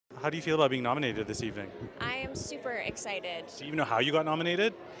How do you feel about being nominated this evening? I am super excited. Do you even know how you got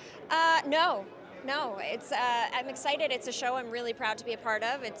nominated? No. I'm excited. It's a show I'm really proud to be a part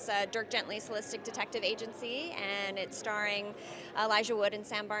of. It's Dirk Gently's Holistic Detective Agency, and it's starring Elijah Wood and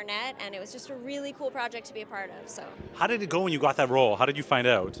Sam Barnett, and it was just a really cool project to be a part of. So. How did it go when you got that role? How did you find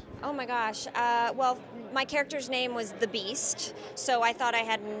out? Oh my gosh. Well, my character's name was The Beast, so I thought I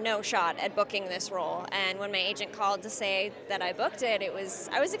had no shot at booking this role. And when my agent called to say that I booked it, I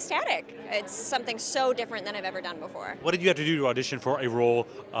was ecstatic. It's something so different than I've ever done before. What did you have to do to audition for a role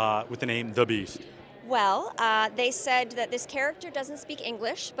with the name The Beast? Well, they said that this character doesn't speak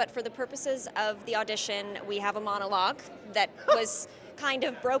English, but for the purposes of the audition, we have a monologue that was kind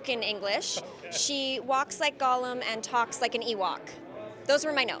of broken English. Okay. She walks like Gollum and talks like an Ewok. Those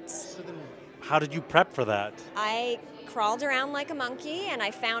were my notes. So then how did you prep for that? I crawled around like a monkey, and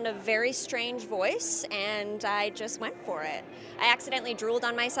I found a very strange voice, and I just went for it. I accidentally drooled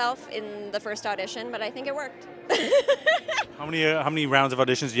on myself in the first audition, but I think it worked. How many rounds of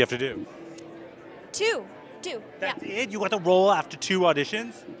auditions do you have to do? Two. That's yeah. it? You got the role after 2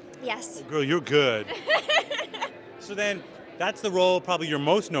 auditions? Yes. Oh, girl, you're good. So then, that's the role probably you're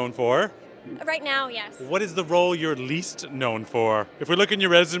most known for. Right now, yes. What is the role you're least known for? If we look in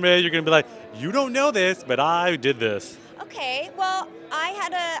your resume, you're going to be like, you don't know this, but I did this. Okay, well, I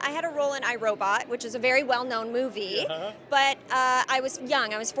had a role in iRobot, which is a very well-known movie, but I was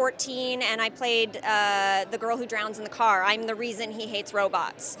young. I was 14, and I played the girl who drowns in the car. I'm the reason he hates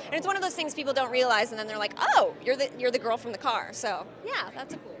robots. And it's one of those things people don't realize, and then they're like, oh, you're the girl from the car. So, yeah,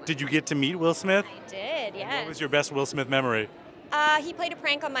 that's a cool one. Did you get to meet Will Smith? I did, yes. What was your best Will Smith memory? He played a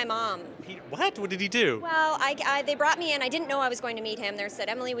prank on my mom. What? What did he do? Well, they brought me in. I didn't know I was going to meet him. They said,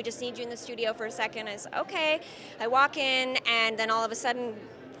 Emily, we just need you in the studio for a second. I said, okay. I walk in, and then all of a sudden,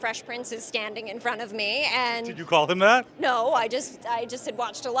 Fresh Prince is standing in front of me. And did you call him that? No, I just had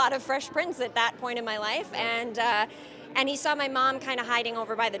watched a lot of Fresh Prince at that point in my life, and he saw my mom kind of hiding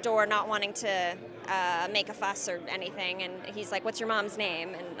over by the door, not wanting to make a fuss or anything, and he's like, what's your mom's name?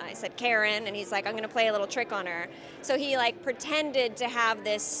 And I said, Karen, and he's like, I'm going to play a little trick on her. So he like pretended to have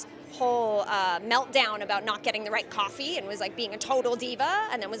this whole meltdown about not getting the right coffee and was like being a total diva,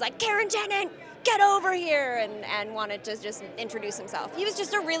 and then was like, Karen Tennant, get over here, and wanted to just introduce himself. He was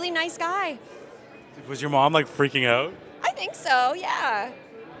just a really nice guy. Was your mom like freaking out? I think so, yeah.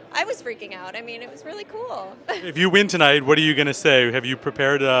 I was freaking out. I mean, it was really cool. If you win tonight, what are you going to say? Have you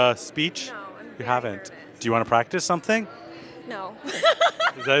prepared a speech? No, you haven't. Nervous. Do you want to practice something? No.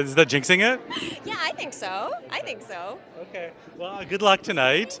 Is that jinxing it? Yeah, I think so. Okay. Well, good luck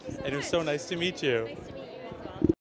tonight. Thank you so and it was much. so nice to meet you. Nice to